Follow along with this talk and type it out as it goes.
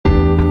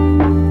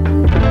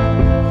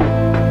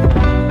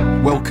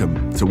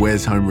to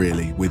Where's Home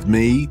Really with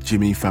me,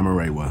 Jimmy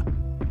Famarewa,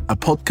 a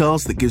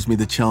podcast that gives me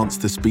the chance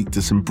to speak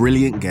to some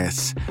brilliant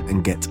guests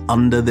and get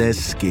under their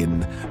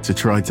skin to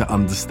try to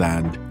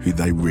understand who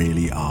they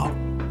really are.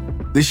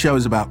 This show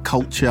is about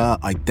culture,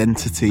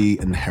 identity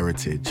and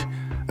heritage,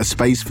 a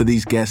space for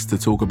these guests to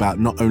talk about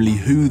not only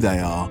who they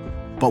are,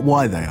 but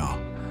why they are.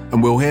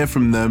 And we'll hear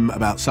from them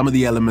about some of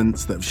the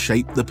elements that have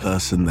shaped the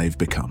person they've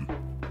become.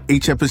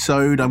 Each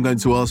episode, I'm going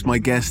to ask my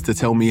guests to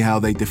tell me how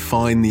they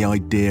define the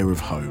idea of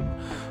home.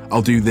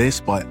 I'll do this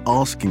by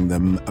asking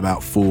them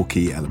about 4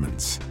 key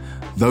elements.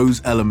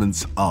 Those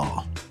elements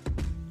are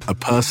a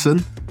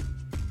person,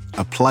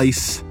 a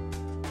place,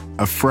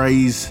 a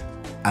phrase,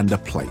 and a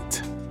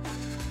plate.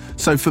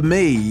 So for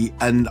me,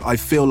 and I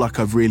feel like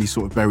I've really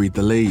sort of buried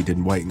the lead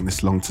in waiting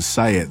this long to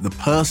say it, the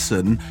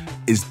person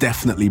is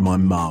definitely my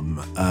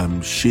mum.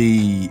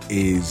 She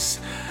is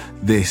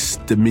this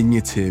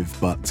diminutive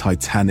but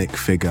titanic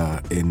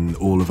figure in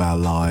all of our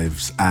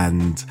lives,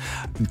 and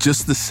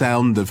just the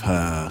sound of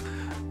her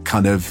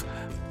kind of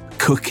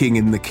cooking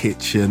in the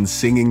kitchen,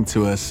 singing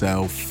to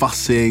herself,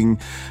 fussing,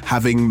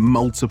 having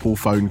multiple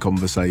phone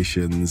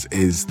conversations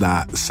is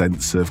that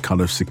sense of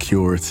kind of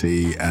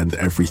security and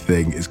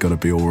everything is going to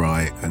be all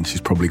right. And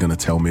she's probably going to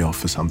tell me off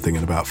for something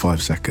in about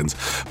 5 seconds.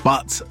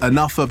 But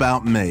enough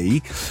about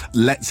me.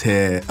 Let's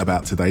hear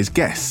about today's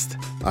guest.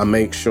 I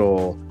make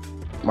sure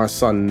my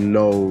son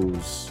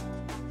knows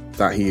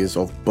that he is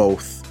of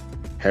both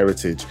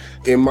heritage.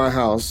 In my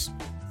house,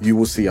 you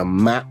will see a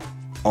map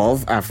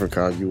of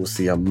Africa, you will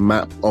see a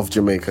map of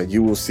Jamaica,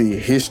 you will see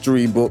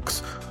history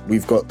books.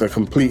 We've got the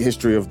complete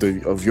history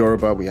of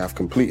Yoruba, we have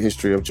complete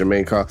history of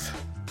Jamaica.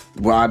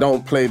 But I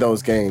don't play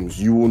those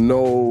games. You will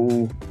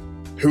know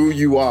who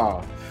you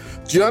are.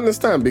 Do you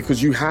understand?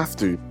 Because you have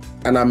to.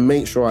 And I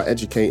make sure I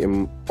educate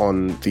him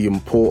on the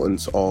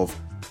importance of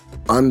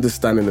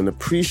understanding and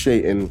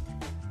appreciating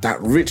that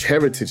rich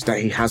heritage that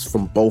he has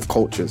from both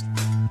cultures.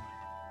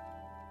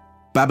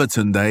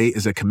 Babatunde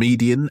is a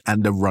comedian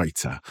and a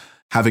writer.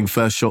 Having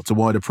first shot to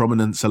wider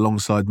prominence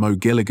alongside Mo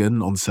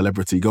Gilligan on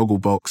Celebrity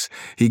Gogglebox,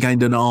 he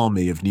gained an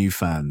army of new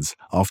fans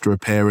after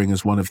appearing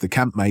as one of the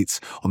campmates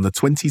on the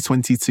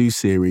 2022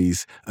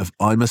 series of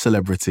I'm a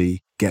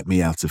Celebrity, Get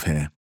Me Out of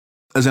Here.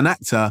 As an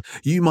actor,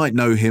 you might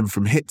know him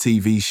from hit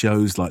TV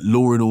shows like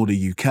Law & Order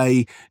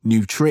UK,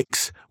 New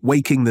Tricks,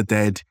 Waking the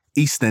Dead,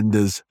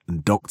 EastEnders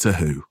and Doctor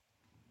Who.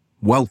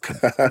 Welcome.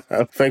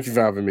 Thank you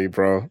for having me,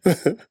 bro.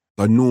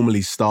 I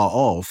normally start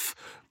off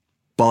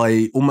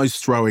by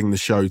almost throwing the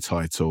show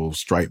title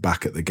straight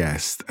back at the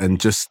guest and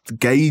just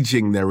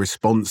gauging their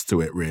response to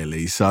it,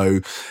 really. So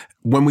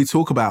when we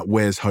talk about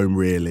Where's Home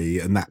Really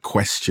and that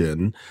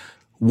question,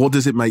 what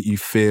does it make you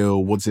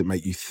feel? What does it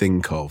make you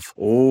think of?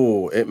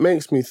 Oh, it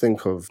makes me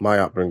think of my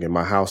upbringing,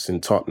 my house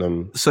in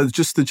Tottenham. So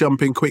just to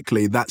jump in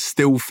quickly, that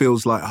still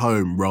feels like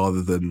home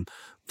rather than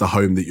the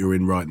home that you're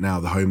in right now,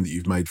 the home that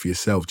you've made for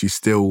yourself. Do you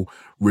still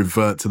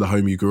revert to the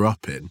home you grew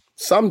up in?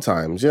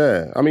 Sometimes,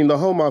 yeah. I mean, the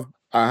home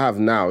I have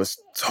now is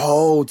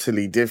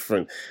totally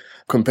different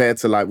compared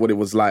to like what it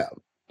was like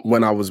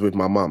when I was with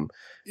my mum.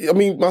 I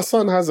mean, my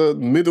son has a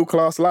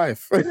middle-class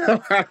life,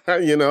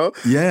 you know?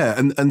 Yeah,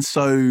 and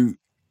so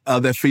are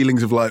there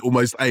feelings of like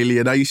almost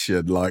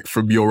alienation, like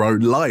from your own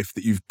life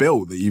that you've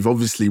built, that you've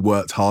obviously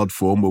worked hard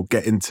for, and we'll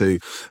get into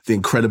the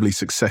incredibly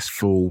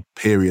successful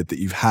period that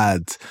you've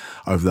had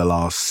over the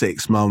last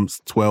 6 months,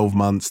 12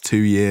 months, 2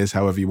 years,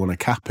 however you want to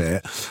cap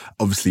it.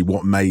 Obviously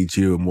what made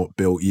you and what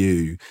built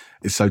you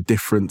is so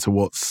different to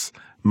what's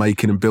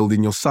making and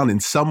building your son in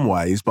some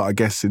ways, but I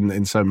guess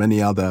in so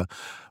many other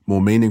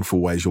more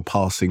meaningful ways, you're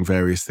passing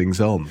various things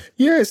on.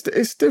 Yeah,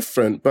 it's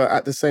different, but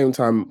at the same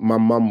time, my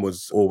mum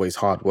was always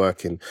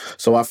hardworking.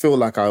 So I feel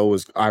like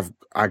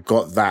I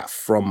got that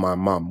from my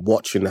mum,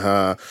 watching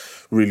her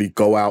really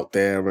go out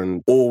there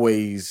and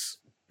always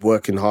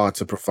working hard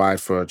to provide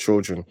for her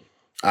children.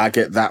 I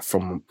get that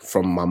from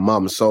my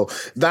mum. So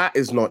that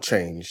is not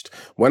changed.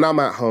 When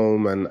I'm at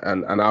home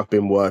and I've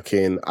been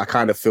working, I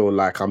kind of feel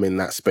like I'm in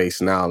that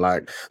space now,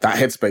 like that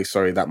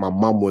headspace, that my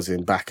mum was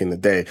in back in the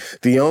day.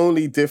 The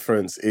only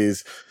difference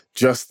is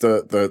just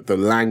the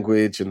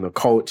language and the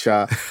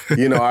culture.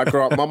 You know, I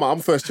grew up, I'm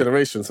first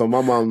generation, so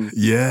my mum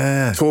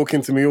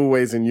talking to me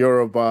always in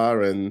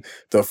Yoruba, and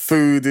the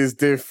food is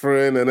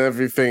different and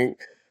everything.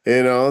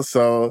 You know,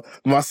 so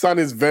my son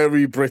is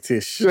very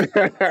British.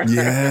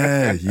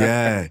 Yeah.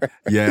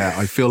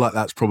 I feel like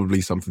that's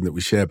probably something that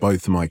we share.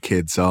 Both of my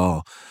kids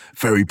are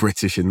very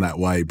British in that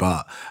way,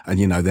 and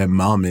you know, their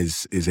mum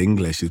is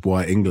English, is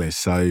white English.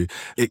 So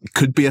it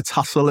could be a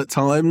tussle at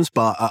times,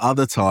 but at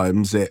other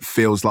times it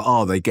feels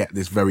like, they get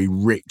this very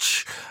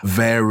rich,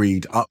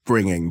 varied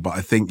upbringing. But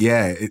I think,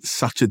 it's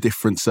such a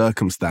different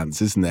circumstance,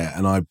 isn't it?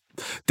 And I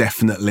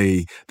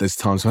definitely, there's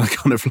times when I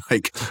kind of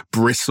like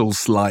bristle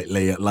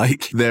slightly at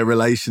like their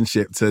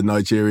relationship to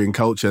Nigerian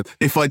culture.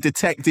 If I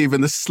detect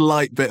even a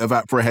slight bit of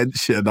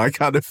apprehension, I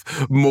kind of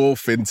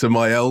morph into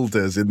my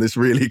elders in this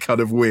really kind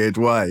of weird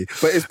way.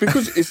 But it's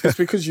because it's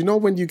because, you know,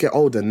 when you get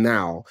older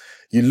now,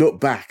 you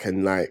look back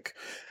and like,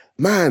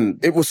 man,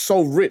 it was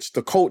so rich.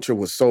 The culture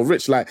was so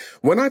rich. Like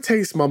when I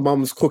taste my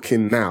mum's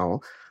cooking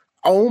now,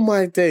 oh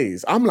my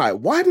days, I'm like,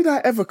 why did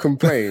I ever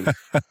complain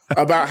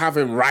about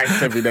having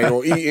rice every day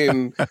or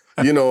eating,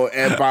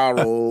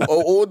 eba or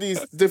all these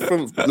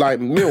different like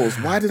meals?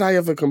 Why did I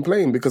ever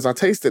complain? Because I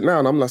taste it now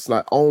and I'm just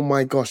like, oh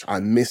my gosh, I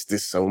miss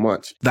this so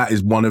much. That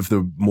is one of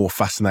the more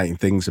fascinating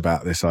things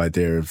about this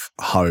idea of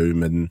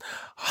home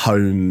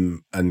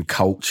and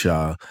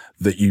culture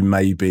that you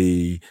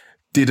maybe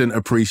didn't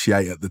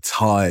appreciate at the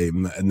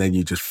time, and then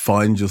you just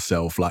find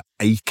yourself like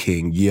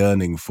aching,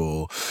 yearning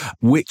for.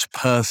 Which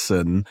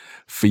person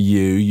for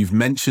you, you've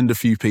mentioned a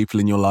few people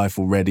in your life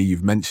already,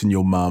 you've mentioned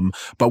your mum,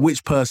 but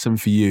which person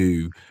for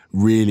you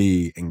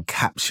really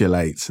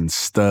encapsulates and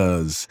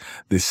stirs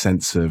this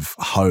sense of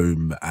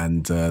home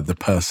and the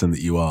person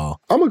that you are?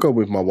 I'm going to go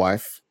with my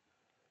wife.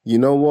 You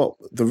know what?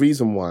 The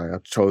reason why I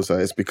chose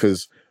her is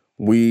because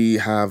we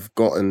have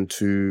gotten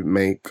to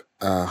make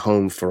a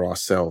home for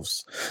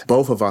ourselves.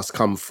 Both of us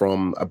come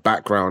from a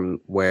background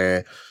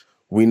where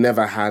we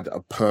never had a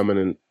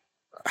permanent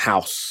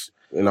house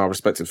in our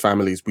respective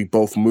families. We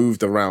both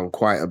moved around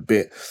quite a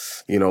bit.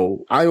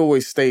 I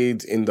always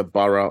stayed in the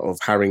borough of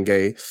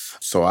Haringey.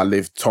 So I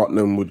lived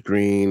Tottenham, Wood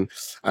Green.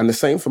 And the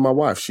same for my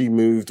wife. She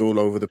moved all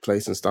over the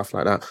place and stuff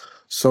like that.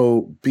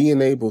 So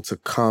being able to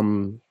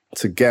come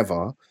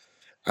together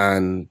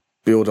and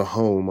build a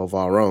home of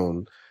our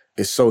own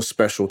is so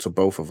special to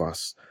both of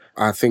us.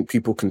 I think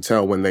people can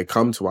tell when they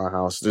come to our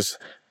house,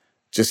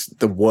 just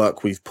the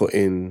work we've put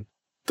in,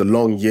 the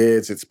long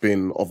years it's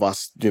been of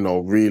us,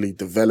 really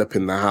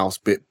developing the house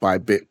bit by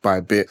bit by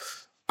bit.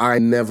 I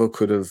never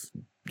could have,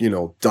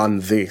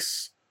 done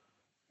this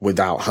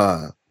without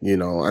her,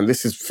 and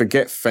this is,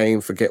 forget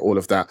fame, forget all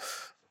of that.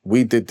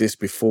 We did this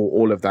before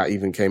all of that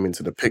even came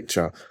into the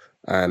picture.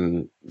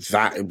 And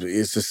that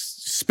is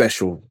just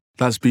special.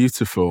 That's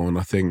beautiful. And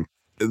I think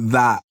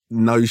that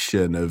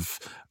notion of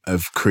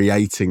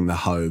creating the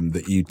home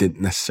that you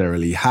didn't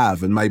necessarily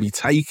have, and maybe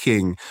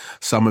taking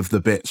some of the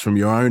bits from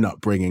your own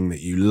upbringing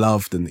that you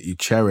loved and that you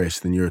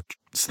cherished and you're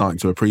starting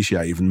to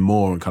appreciate even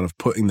more, and kind of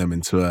putting them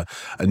into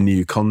a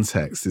new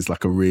context is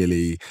like a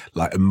really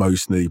like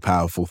emotionally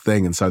powerful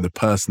thing. And so the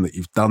person that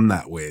you've done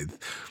that with,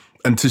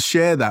 and to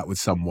share that with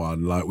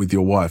someone like with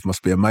your wife,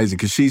 must be amazing,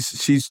 because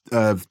she's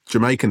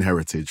Jamaican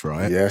heritage,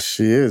 right? Yes,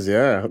 she is.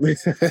 Yeah.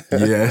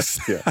 Yes.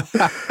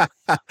 Yeah.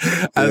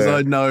 As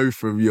I know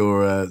from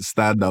your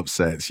stand-up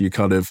sets, you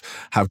kind of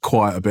have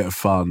quite a bit of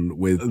fun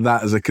with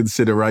that as a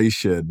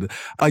consideration.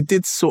 I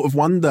did sort of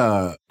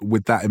wonder,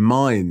 with that in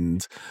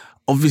mind,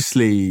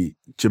 obviously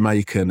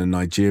Jamaican and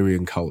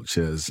Nigerian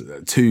cultures,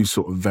 two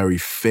sort of very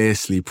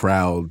fiercely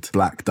proud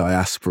black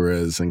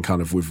diasporas and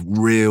kind of with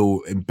real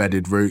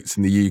embedded roots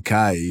in the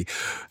UK.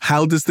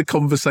 How does the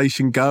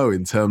conversation go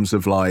in terms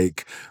of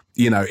like,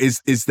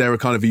 is there a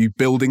kind of, are you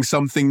building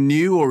something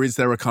new, or is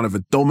there a kind of a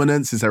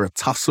dominance? Is there a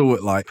tussle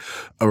at like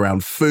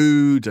around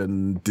food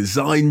and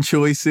design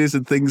choices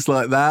and things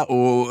like that?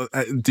 Or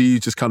do you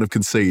just kind of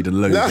concede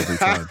and lose every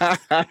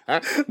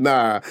time?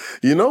 Nah,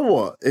 you know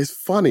what? It's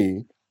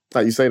funny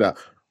that you say that.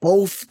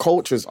 Both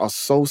cultures are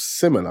so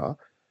similar,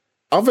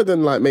 other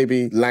than like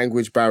maybe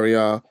language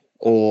barrier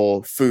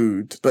or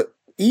food. But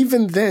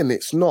even then,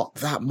 it's not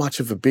that much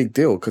of a big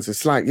deal, because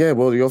it's like, yeah,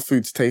 well, your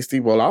food's tasty.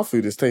 Well, our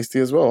food is tasty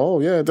as well. Oh,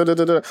 yeah,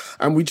 da-da-da-da.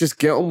 And we just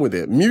get on with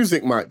it.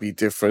 Music might be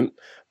different,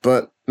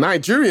 but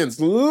Nigerians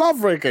love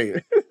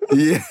reggae.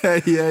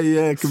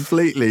 Yeah,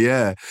 completely,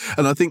 yeah.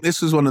 And I think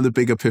this was one of the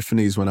big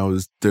epiphanies when I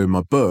was doing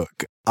my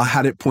book. I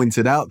had it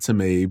pointed out to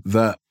me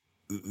that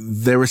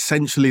they're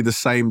essentially the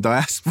same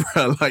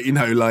diaspora,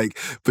 like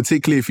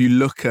particularly if you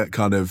look at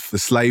kind of the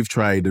slave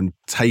trade and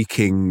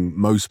taking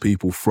most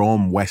people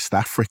from West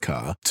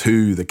Africa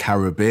to the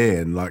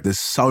Caribbean, like there's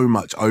so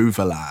much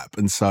overlap.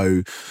 And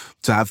so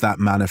to have that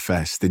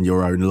manifest in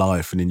your own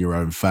life and in your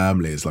own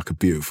family is like a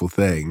beautiful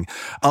thing.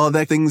 Are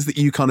there things that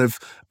you kind of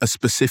are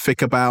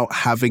specific about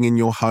having in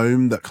your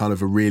home that kind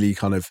of are really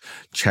kind of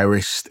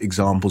cherished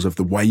examples of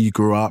the way you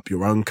grew up,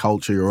 your own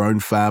culture, your own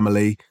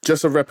family?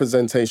 Just a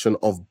representation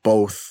of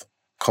both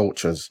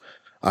cultures.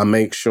 I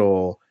make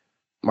sure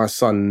my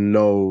son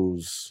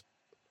knows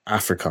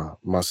Africa.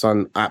 My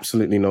son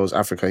absolutely knows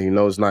Africa. He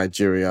knows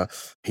Nigeria.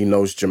 He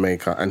knows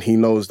Jamaica. And he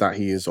knows that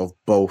he is of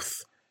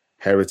both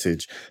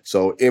heritage.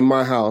 So in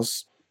my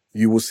house,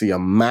 you will see a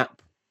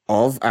map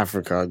of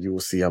Africa. You will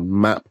see a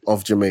map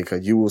of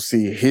Jamaica. You will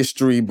see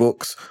history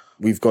books.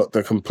 We've got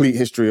the complete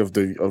history of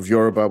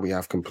Yoruba. We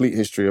have complete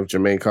history of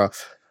Jamaica.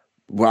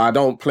 Well, I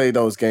don't play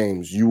those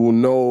games. You will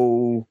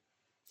know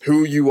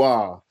who you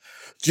are.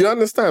 Do you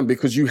understand?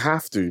 Because you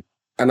have to.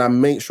 And I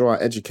make sure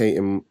I educate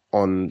him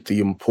on the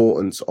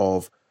importance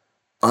of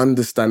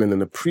understanding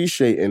and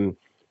appreciating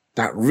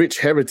that rich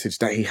heritage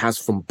that he has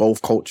from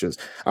both cultures.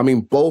 I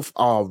mean, both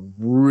are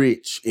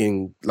rich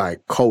in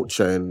like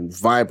culture and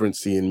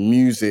vibrancy and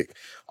music,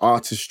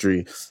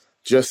 artistry,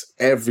 just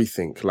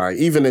everything. Like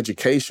even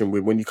education,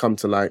 when you come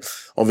to like,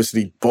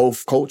 obviously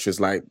both cultures,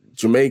 like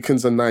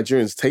Jamaicans and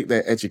Nigerians take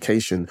their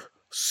education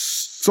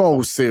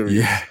so serious.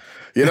 Yeah.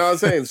 You know what I'm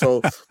saying?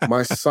 So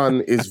my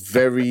son is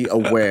very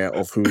aware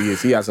of who he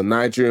is. He has a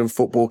Nigerian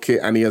football kit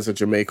and he has a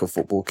Jamaica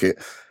football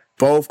kit.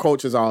 Both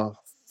cultures are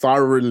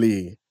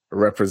thoroughly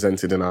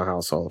represented in our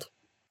household.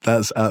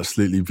 That's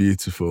absolutely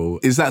beautiful.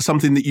 Is that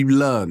something that you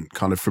learned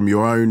kind of from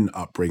your own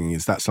upbringing?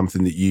 Is that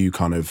something that you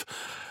kind of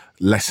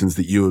lessons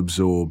that you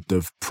absorbed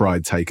of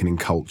pride taken in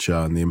culture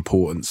and the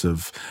importance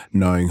of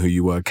knowing who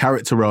you were?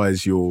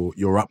 Characterise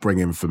your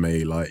upbringing for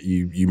me. Like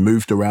you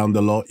moved around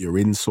a lot. You're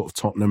in sort of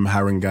Tottenham,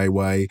 Haringey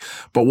way.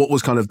 But what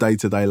was kind of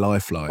day-to-day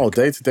life like? Oh,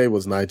 day-to-day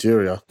was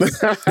Nigeria.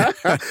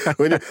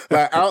 When you,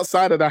 like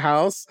outside of the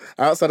house,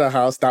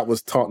 that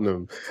was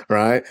Tottenham,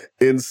 right?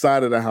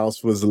 Inside of the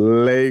house was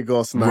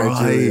Lagos,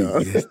 Nigeria.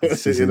 Right.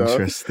 This is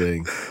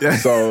interesting.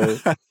 So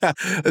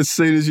as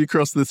soon as you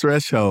cross the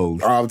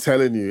threshold. I'm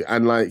telling you,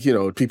 and like, you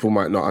know, people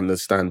might not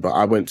understand, but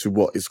I went to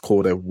what is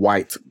called a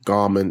white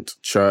garment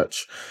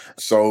church.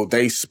 So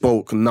they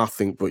spoke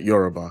nothing but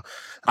Yoruba.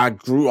 I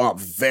grew up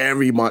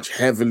very much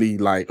heavily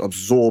like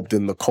absorbed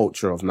in the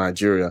culture of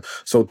Nigeria.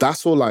 So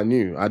that's all I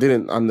knew. I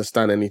didn't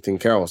understand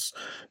anything else.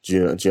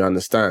 Do you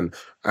understand?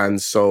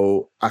 And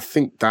so I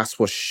think that's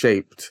what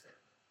shaped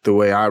the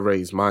way I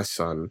raised my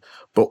son,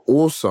 but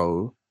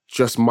also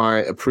just my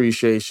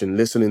appreciation,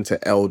 listening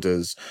to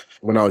elders.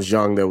 When I was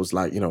young, there was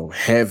like, you know,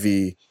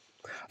 heavy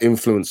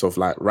influence of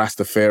like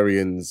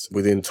Rastafarians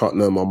within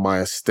Tottenham on my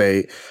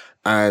estate.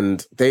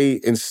 And they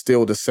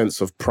instilled a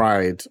sense of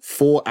pride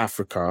for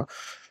Africa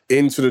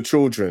into the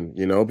children,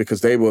 you know,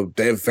 because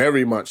they're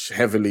very much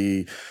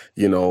heavily,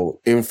 you know,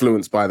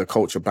 influenced by the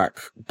culture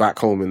back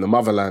home in the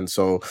motherland.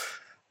 So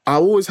I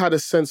always had a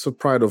sense of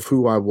pride of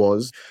who I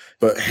was,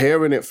 but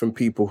hearing it from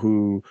people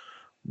who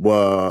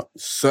were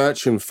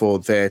searching for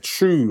their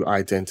true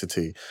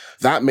identity,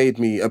 that made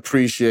me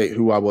appreciate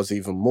who I was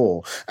even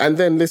more. And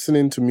then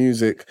listening to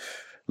music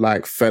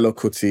like Fela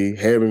Kuti,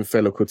 hearing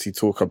Fela Kuti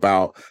talk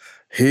about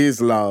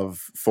his love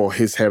for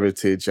his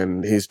heritage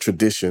and his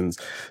traditions,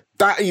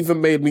 that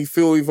even made me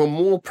feel even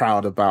more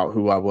proud about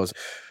who I was.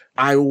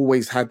 I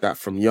always had that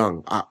from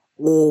young. I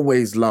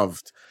always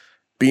loved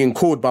being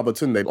called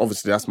Babatunde.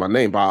 Obviously, that's my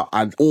name, but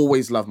I'd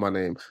always loved my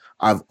name.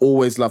 I've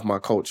always loved my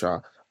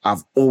culture.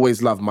 I've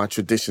always loved my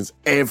traditions.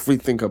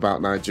 Everything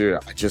about Nigeria,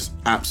 I just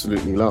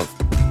absolutely love.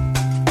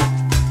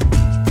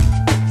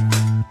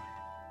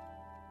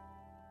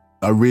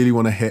 I really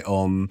want to hit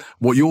on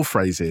what your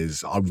phrase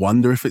is. I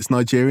wonder if it's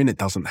Nigerian. It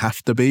doesn't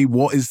have to be.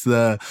 What is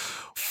the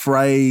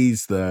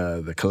phrase,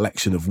 the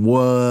collection of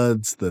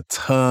words, the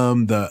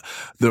term that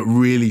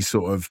really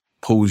sort of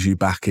pulls you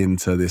back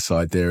into this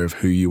idea of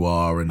who you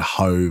are and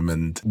home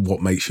and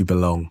what makes you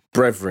belong?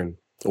 Brethren.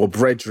 Or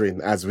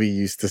brethren, as we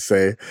used to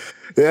say.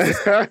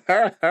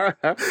 That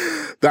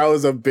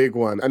was a big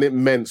one. And it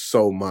meant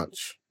so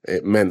much.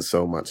 It meant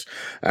so much.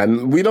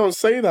 And we don't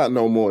say that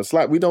no more. It's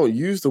like we don't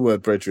use the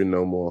word brethren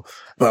no more.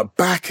 But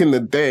back in the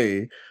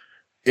day,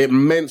 it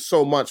meant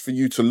so much for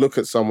you to look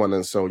at someone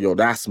and say, yo,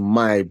 that's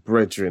my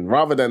brethren.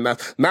 Rather than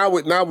that, now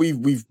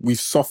we've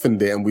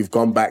softened it and we've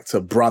gone back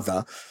to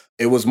brother.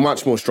 It was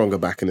much more stronger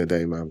back in the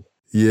day, man.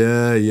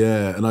 Yeah.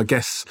 And I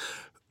guess,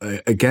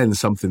 again,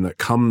 something that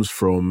comes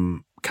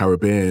from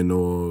Caribbean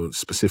or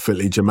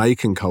specifically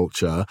Jamaican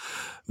culture,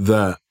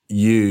 that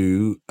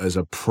you, as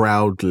a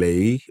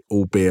proudly,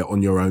 albeit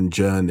on your own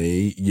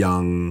journey,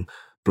 young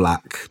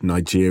Black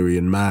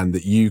Nigerian man,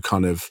 that you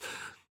kind of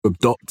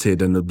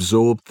adopted and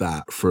absorbed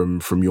that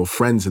from your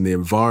friends and the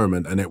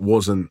environment, and it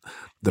wasn't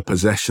the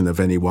possession of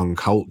any one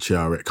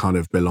culture. It kind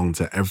of belonged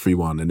to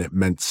everyone and it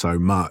meant so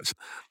much.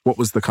 What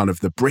was the kind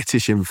of the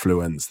British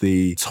influence,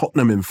 the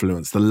Tottenham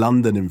influence, the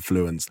London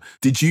influence?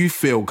 Did you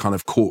feel kind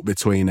of caught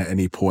between at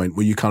any point?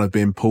 Were you kind of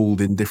being pulled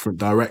in different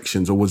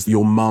directions, or was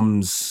your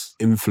mum's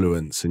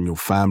influence and your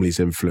family's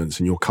influence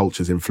and your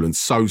culture's influence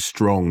so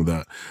strong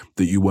that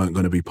you weren't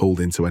going to be pulled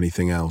into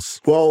anything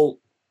else? Well,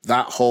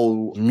 that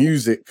whole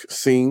music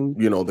scene,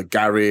 you know, the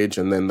garage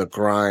and then the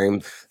grime,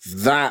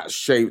 that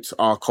shaped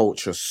our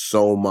culture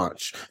so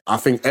much. I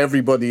think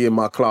everybody in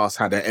my class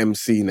had an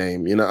MC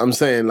name, you know what I'm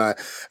saying? Like,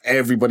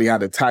 everybody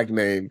had a tag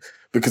name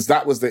because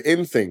that was the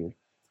in thing.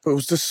 It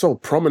was just so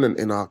prominent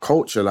in our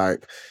culture,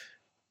 like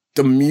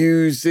the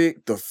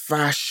music, the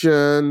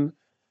fashion,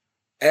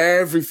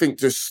 everything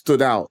just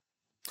stood out.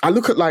 I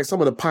look at like some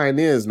of the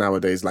pioneers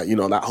nowadays, like, you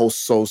know, that whole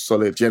Soul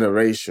Solid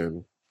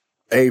generation,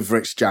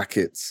 Avrex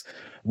jackets,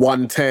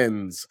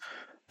 110s,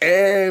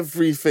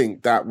 everything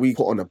that we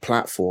put on a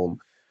platform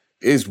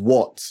is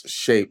what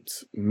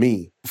shaped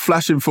me.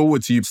 Flashing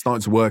forward to you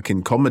starting to work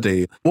in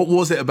comedy, what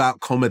was it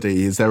about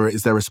comedy? Is there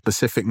a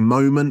specific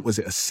moment? Was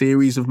it a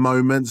series of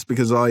moments?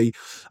 Because I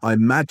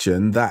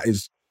imagine that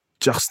is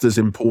just as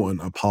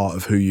important a part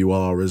of who you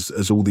are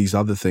as all these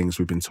other things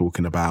we've been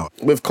talking about.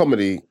 With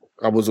comedy,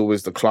 I was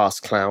always the class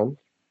clown.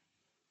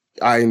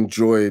 I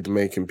enjoyed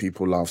making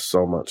people laugh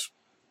so much.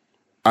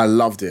 I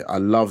loved it. I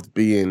loved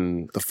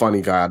being the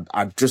funny guy.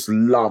 I just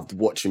loved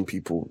watching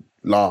people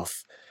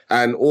laugh.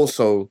 And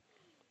also,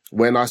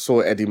 when I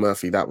saw Eddie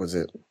Murphy, that was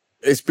it.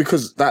 It's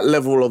because that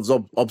level of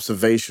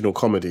observational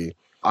comedy,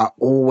 I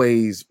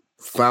always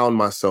found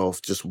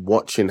myself just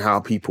watching how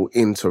people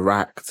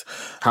interact,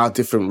 how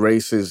different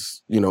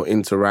races,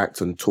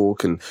 interact and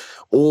talk, and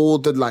all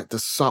the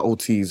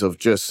subtleties of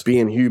just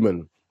being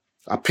human.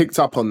 I picked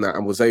up on that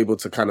and was able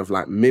to kind of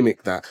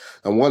mimic that.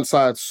 And once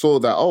I saw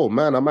that, oh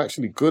man, I'm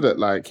actually good at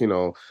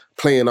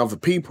playing other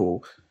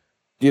people,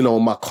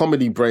 my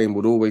comedy brain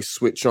would always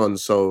switch on.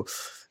 So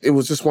it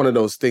was just one of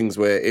those things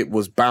where it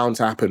was bound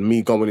to happen,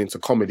 me going into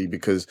comedy,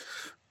 because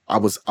I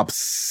was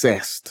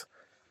obsessed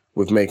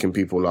with making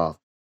people laugh.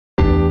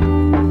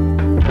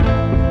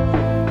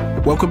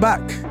 Welcome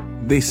back.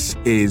 This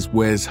is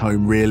Where's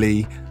Home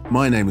Really?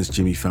 My name is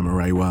Jimmy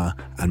Famarewa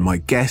and my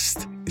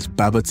guest is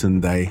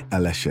Babatunde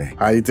Aleshe.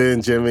 How you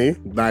doing, Jimmy?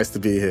 Nice to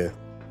be here.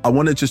 I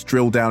want to just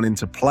drill down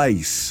into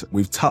place.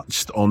 We've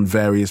touched on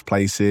various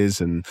places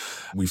and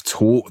we've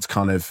talked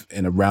kind of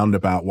in a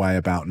roundabout way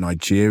about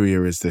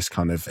Nigeria as this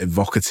kind of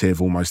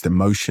evocative, almost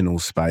emotional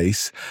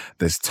space.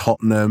 There's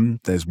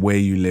Tottenham, there's where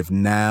you live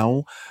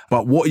now.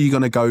 But what are you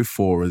going to go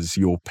for as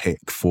your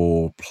pick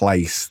for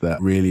place that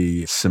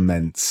really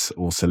cements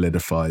or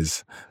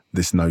solidifies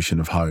this notion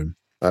of home?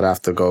 I'd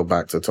have to go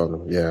back to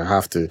Tottenham. Yeah, I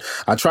have to.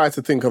 I tried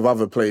to think of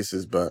other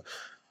places, but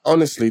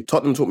honestly,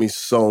 Tottenham taught me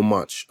so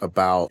much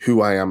about who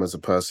I am as a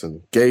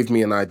person, gave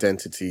me an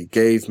identity,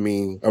 gave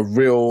me a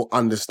real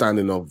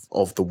understanding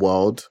of the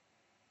world.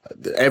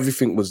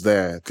 Everything was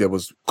there. There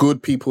was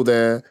good people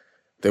there.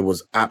 There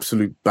was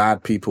absolute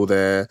bad people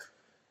there.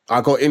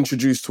 I got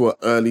introduced to an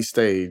early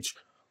stage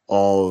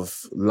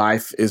of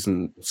life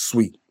isn't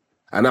sweet.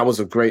 And that was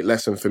a great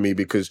lesson for me,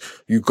 because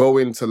you go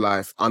into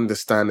life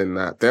understanding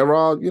that there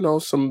are,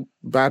 some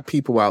bad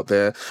people out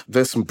there.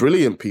 There's some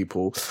brilliant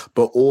people,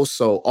 but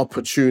also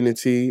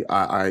opportunity.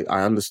 I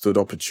understood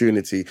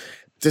opportunity,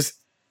 just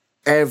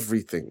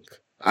everything.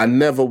 I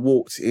never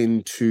walked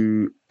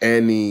into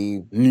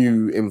any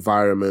new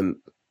environment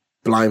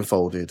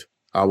blindfolded.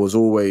 I was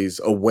always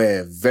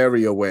aware,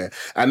 very aware.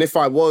 And if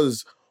I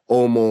was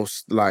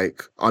almost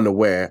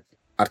unaware,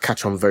 I'd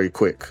catch on very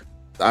quick.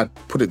 I'd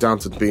put it down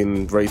to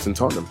being raised in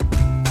Tottenham.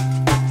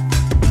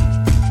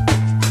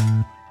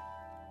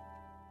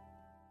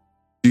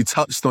 You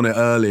touched on it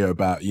earlier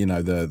about,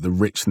 the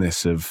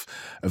richness of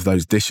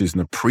those dishes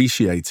and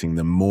appreciating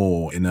them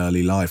more in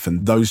early life,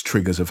 and those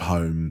triggers of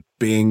home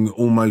being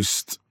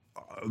almost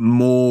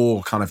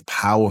more kind of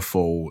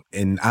powerful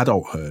in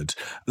adulthood.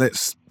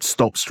 Let's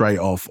stop straight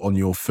off on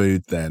your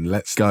food then.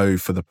 Let's go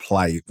for the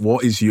plate.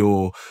 What is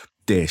your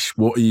dish?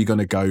 What are you going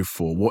to go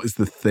for? What is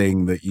the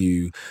thing that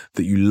you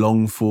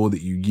long for,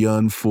 that you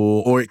yearn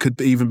for? Or it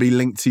could even be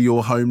linked to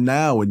your home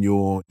now and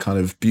your kind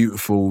of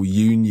beautiful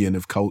union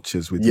of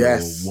cultures with your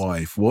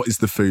wife. What is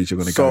the food you're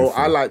going to go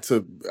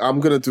for? I'm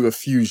going to do a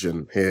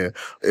fusion here.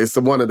 It's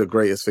one of the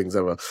greatest things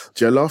ever.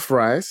 Jollof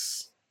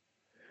rice.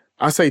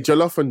 I say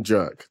jollof and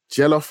jerk.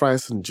 Jollof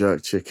rice and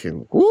jerk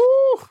chicken. Woo!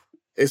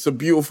 It's a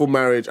beautiful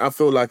marriage. I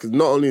feel like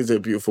not only is it a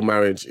beautiful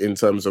marriage in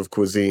terms of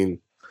cuisine,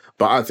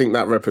 but I think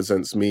that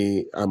represents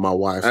me and my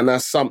wife. And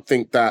that's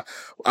something that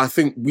I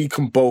think we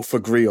can both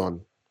agree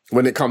on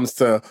when it comes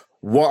to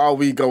what are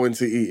we going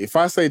to eat. If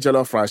I say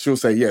jollof rice, she'll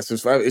say yes.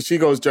 If she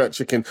goes jerk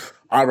chicken,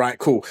 all right,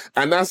 cool.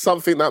 And that's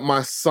something that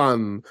my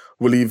son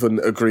will even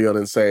agree on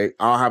and say,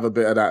 I'll have a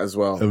bit of that as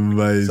well.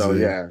 Amazing. So,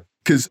 yeah.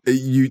 Because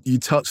you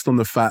touched on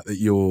the fact that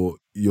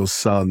your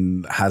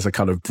son has a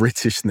kind of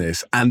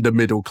Britishness and a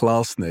middle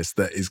classness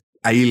that is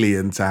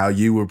alien to how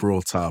you were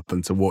brought up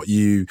and to what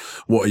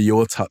are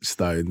your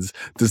touchstones.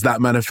 Does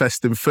that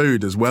manifest in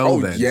food as well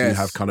then? Yes. Do you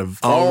have kind of...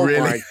 Oh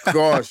really? My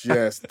gosh,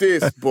 yes.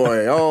 This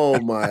boy, oh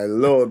my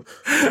Lord.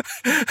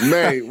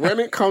 Mate, when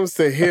it comes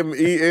to him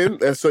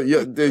eating, so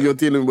you're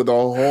dealing with a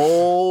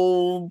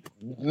whole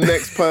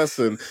next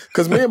person.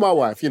 Because me and my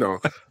wife,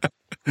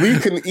 we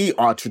can eat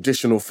our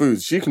traditional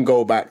foods. She can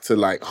go back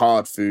to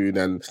hard food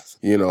and,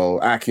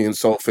 ackee and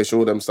saltfish,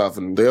 all them stuff.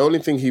 And the only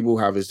thing he will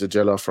have is the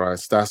jollof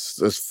rice.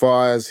 That's as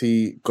far as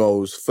he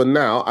goes for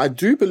now. I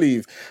do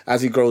believe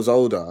as he grows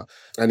older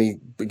and he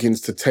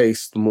begins to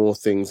taste more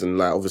things and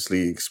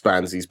obviously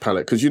expands his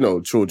palate. Because,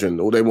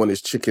 children, all they want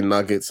is chicken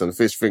nuggets and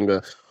fish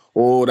finger,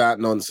 all that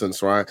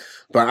nonsense, right?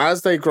 But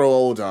as they grow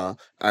older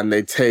and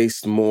they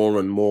taste more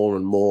and more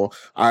and more,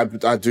 I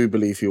do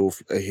believe he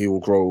will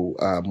grow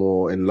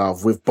more in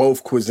love with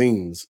both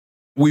cuisines.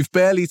 We've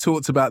barely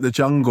talked about the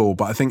jungle,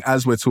 but I think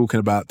as we're talking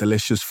about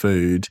delicious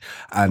food,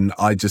 and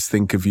I just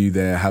think of you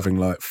there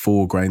having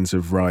 4 grains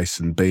of rice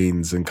and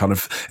beans and kind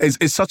of,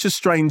 it's such a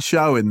strange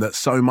show in that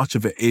so much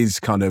of it is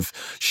kind of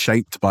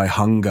shaped by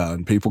hunger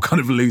and people kind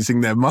of losing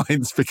their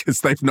minds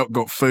because they've not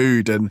got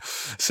food, and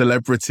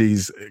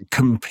celebrities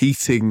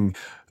competing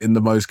in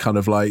the most kind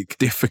of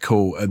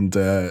difficult and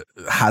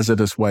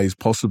hazardous ways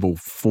possible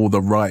for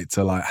the right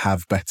to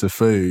have better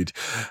food.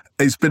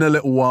 It's been a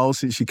little while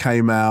since you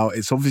came out.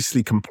 It's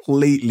obviously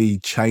completely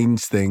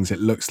changed things, it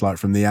looks like,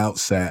 from the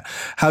outset.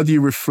 How do you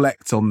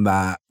reflect on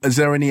that? Is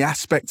there any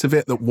aspect of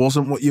it that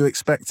wasn't what you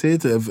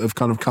expected of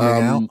kind of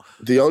coming out?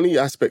 The only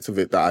aspect of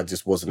it that I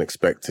just wasn't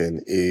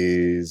expecting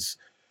is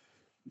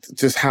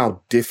just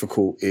how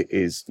difficult it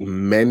is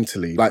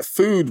mentally. Like,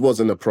 food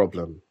wasn't a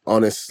problem,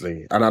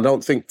 honestly. And I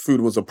don't think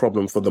food was a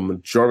problem for the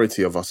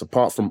majority of us,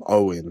 apart from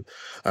Owen.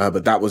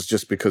 But that was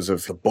just because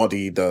of the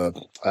body, the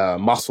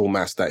muscle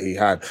mass that he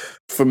had.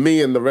 For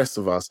me and the rest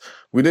of us,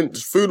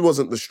 food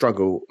wasn't the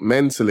struggle.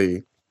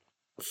 Mentally,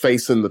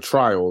 facing the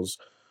trials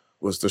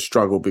was the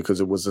struggle, because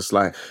it was just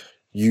like,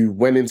 you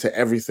went into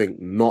everything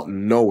not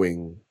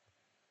knowing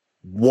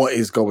what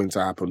is going to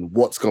happen,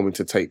 what's going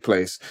to take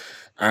place.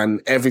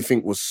 And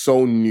everything was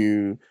so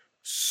new,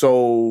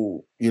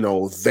 so,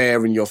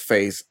 there in your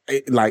face,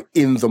 like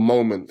in the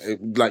moment.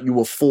 Like you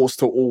were forced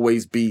to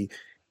always be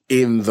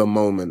in the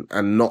moment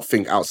and not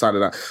think outside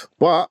of that.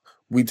 But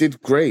we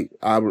did great.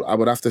 I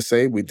would have to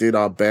say we did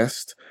our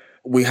best.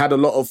 We had a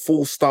lot of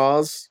full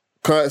stars,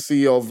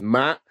 courtesy of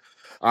Matt.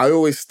 I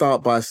always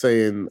start by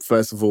saying,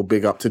 first of all,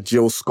 big up to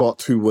Jill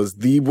Scott, who was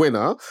the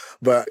winner.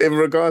 But in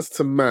regards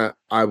to Matt,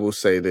 I will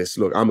say this.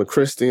 Look, I'm a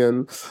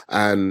Christian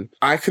and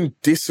I can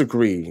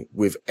disagree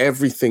with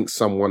everything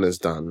someone has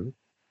done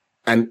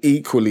and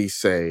equally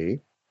say,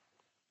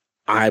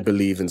 I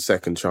believe in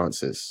second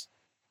chances.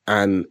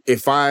 And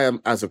if I am,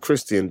 as a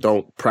Christian,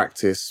 don't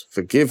practice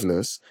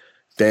forgiveness,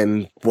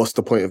 then what's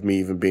the point of me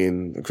even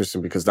being a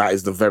Christian? Because that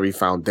is the very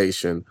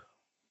foundation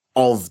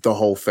of the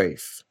whole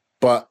faith.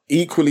 But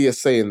equally as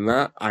saying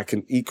that, I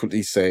can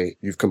equally say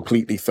you've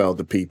completely failed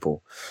the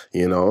people,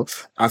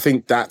 I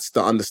think that's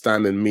the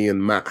understanding me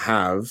and Matt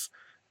have,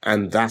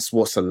 and that's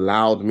what's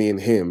allowed me and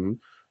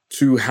him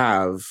to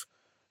have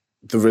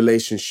the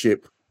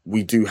relationship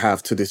we do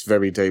have to this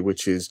very day,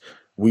 which is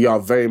we are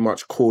very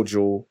much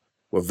cordial.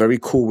 We're very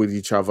cool with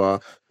each other.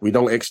 We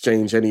don't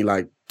exchange any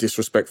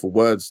disrespectful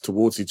words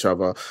towards each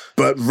other.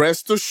 But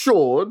rest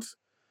assured,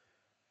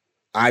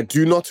 I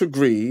do not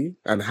agree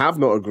and have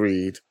not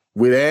agreed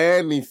with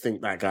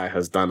anything that guy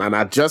has done. And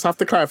I just have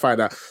to clarify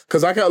that,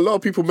 because I get a lot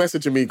of people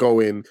messaging me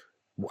going,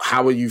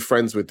 how are you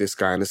friends with this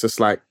guy? And it's just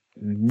like,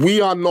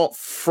 we are not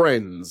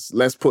friends.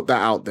 Let's put that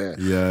out there.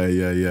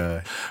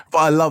 Yeah. But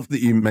I love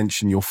that you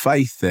mentioned your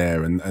faith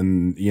there,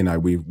 and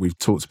we've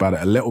talked about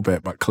it a little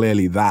bit, but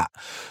clearly that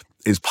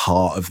is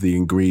part of the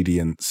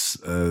ingredients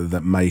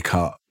that make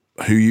up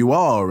who you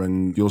are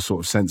and your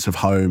sort of sense of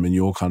home and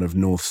your kind of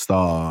North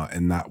Star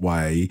in that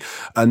way.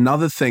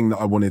 Another thing that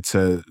I wanted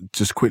to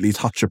just quickly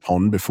touch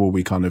upon before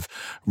we kind of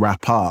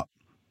wrap up,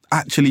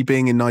 actually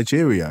being in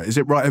Nigeria. Is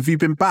it right? Have you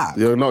been back?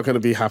 You're not going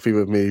to be happy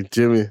with me,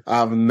 Jimmy.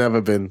 I've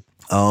never been.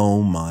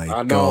 Oh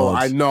my God.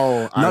 I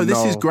know. No,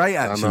 this is great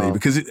actually,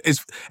 because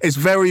it's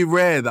very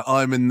rare that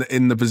I'm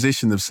in the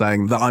position of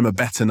saying that I'm a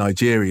better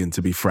Nigerian,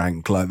 to be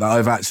frank. Like that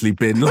I've actually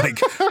been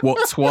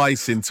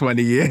twice in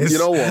 20 years. You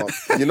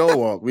know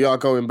what? We are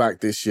going back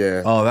this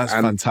year. Oh, that's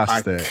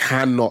fantastic. I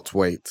cannot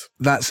wait.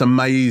 That's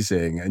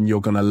amazing, and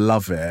you're going to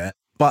love it.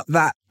 But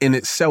that in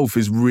itself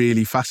is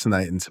really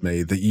fascinating to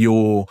me, that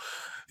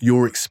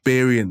your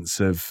experience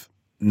of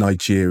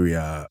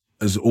Nigeria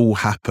has all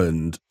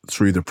happened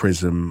through the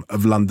prism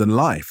of London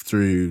life,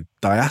 through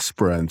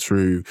diaspora and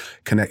through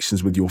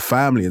connections with your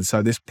family. And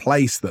so this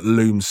place that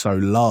looms so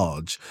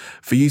large,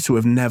 for you to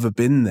have never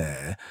been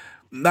there,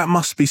 that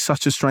must be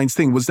such a strange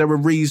thing. Was there a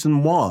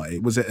reason why?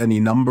 Was it any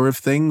number of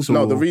things? Or?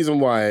 No, the reason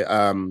why,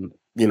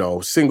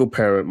 single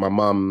parent, my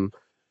mum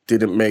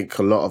didn't make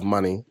a lot of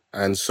money.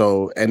 And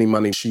so any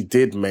money she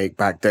did make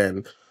back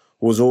then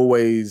was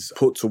always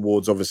put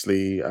towards,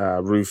 obviously,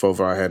 roof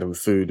over our head and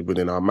food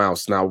within our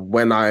mouths. Now,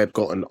 when I had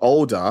gotten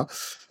older,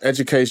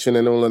 education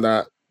and all of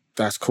that,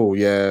 that's cool,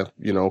 yeah,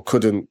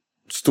 couldn't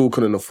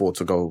afford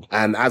to go.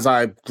 And as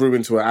I grew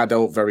into an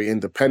adult, very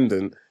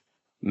independent,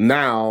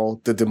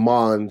 now the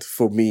demand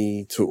for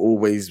me to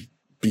always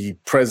be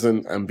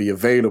present and be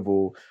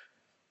available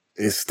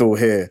is still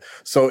here.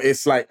 So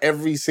it's like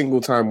every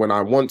single time when I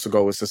want to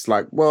go, it's just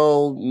like,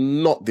 well,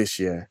 not this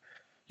year.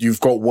 You've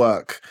got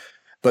work.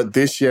 But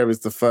this year is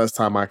the first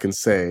time I can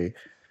say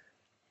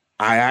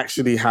I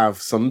actually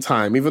have some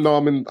time, even though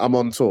I'm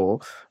on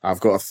tour. I've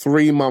got a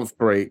 3-month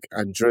break,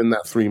 and during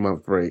that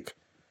 3-month break,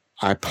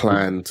 I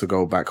plan to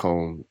go back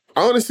home.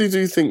 I honestly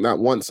do think that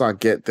once I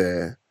get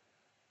there,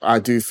 I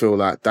do feel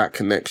like that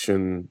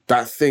connection,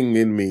 that thing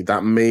in me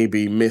that may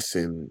be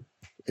missing,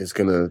 is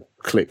gonna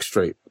click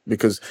straight,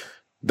 because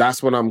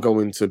that's when I'm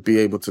going to be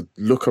able to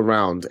look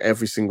around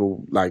every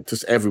single,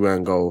 just everywhere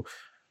and go,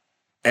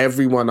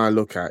 everyone I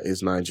look at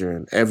is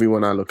Nigerian.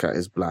 Everyone I look at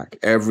is Black.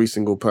 Every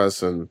single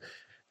person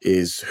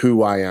is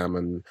who I am.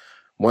 And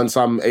once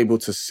I'm able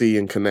to see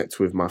and connect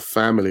with my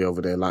family over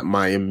there, like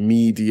my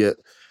immediate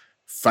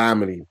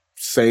family,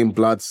 same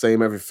blood,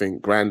 same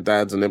everything,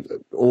 granddads and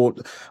all,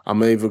 I'm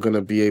going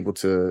to be able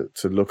to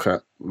look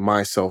at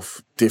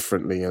myself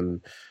differently.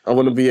 And I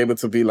want to be able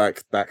to be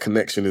like, that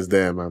connection is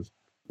there, man.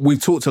 We've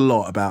talked a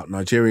lot about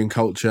Nigerian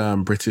culture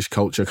and British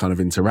culture kind of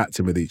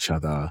interacting with each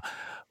other.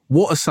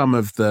 What are some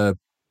of the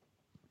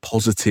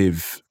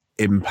positive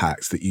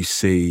impacts that you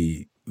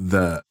see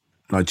that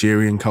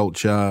Nigerian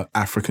culture,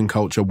 African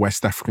culture,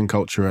 West African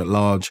culture at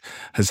large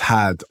has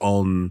had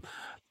on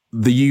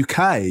the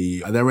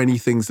UK, are there any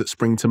things that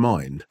spring to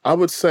mind? I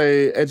would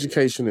say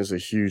education is a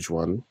huge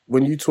one.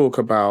 When you talk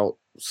about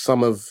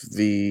some of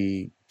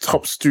the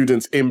top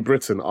students in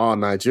Britain are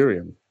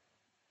Nigerian.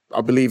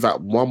 I believe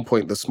at one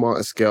point the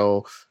smartest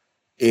girl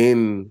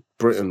in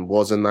Britain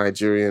was a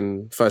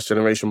Nigerian first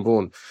generation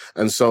born.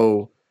 And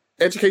so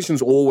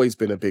education's always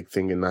been a big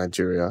thing in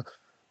Nigeria.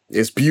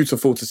 It's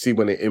beautiful to see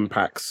when it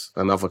impacts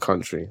another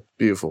country.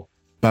 Beautiful.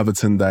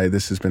 Babatunde,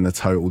 this has been a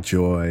total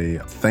joy.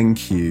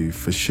 Thank you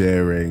for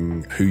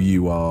sharing who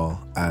you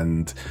are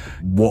and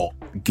what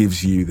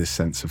gives you this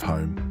sense of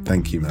home.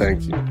 Thank you, man.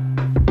 Thank you.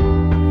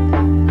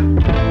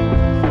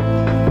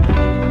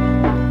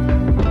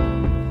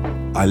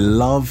 I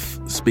love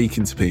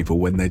speaking to people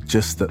when they're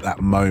just at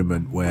that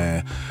moment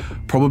where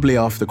probably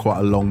after quite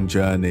a long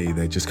journey,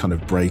 they're just kind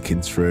of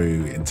breaking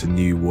through into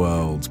new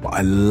worlds. But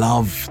I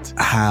loved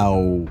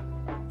how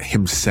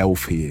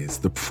himself he is,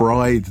 the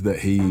pride that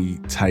he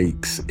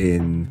takes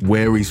in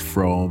where he's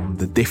from,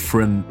 the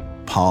different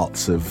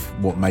parts of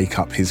what make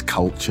up his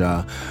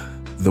culture,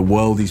 the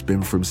world he's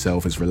been for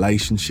himself, his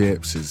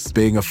relationships, his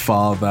being a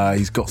father.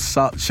 He's got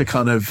such a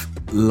kind of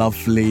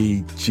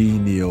lovely,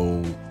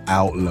 genial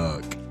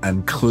outlook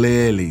and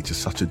clearly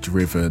just such a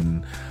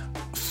driven,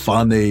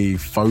 funny,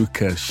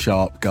 focused,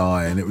 sharp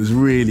guy. And it was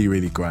really,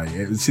 really great.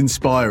 It was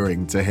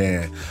inspiring to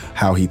hear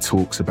how he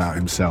talks about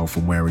himself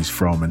and where he's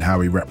from and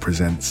how he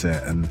represents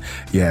it. And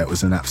yeah, it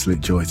was an absolute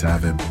joy to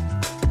have him.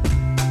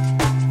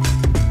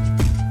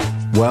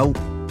 Well,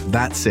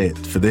 that's it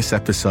for this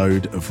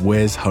episode of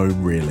Where's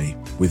Home Really?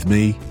 With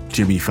me,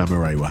 Jimmy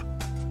Famarewa.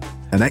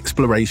 An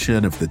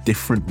exploration of the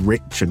different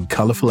rich and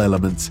colourful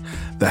elements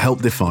that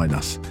help define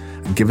us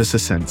and give us a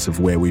sense of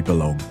where we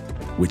belong,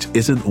 which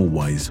isn't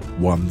always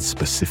one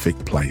specific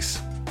place.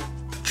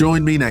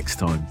 Join me next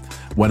time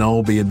when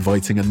I'll be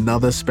inviting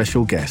another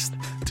special guest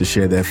to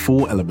share their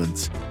 4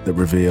 elements that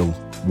reveal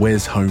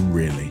where's home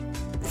really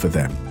for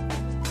them.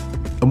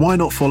 And why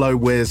not follow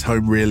Where's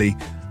Home Really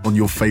on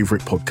your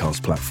favourite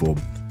podcast platform?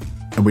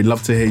 And we'd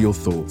love to hear your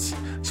thoughts,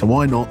 so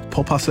why not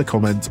pop us a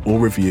comment or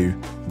review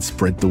and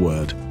spread the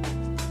word.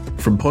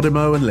 From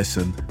Podimo and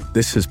Listen,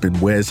 this has been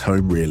Where's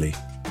Home Really,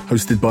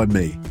 hosted by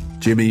me,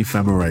 Jimmy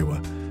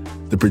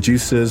Famarewa. The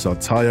producers are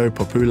Tayo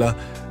Popula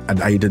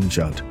and Aidan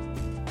Judd.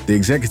 The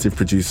executive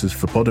producers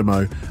for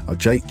Podimo are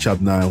Jake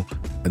Chudnail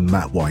and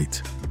Matt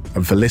White.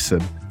 And for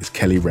Listen is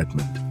Kelly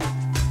Redmond.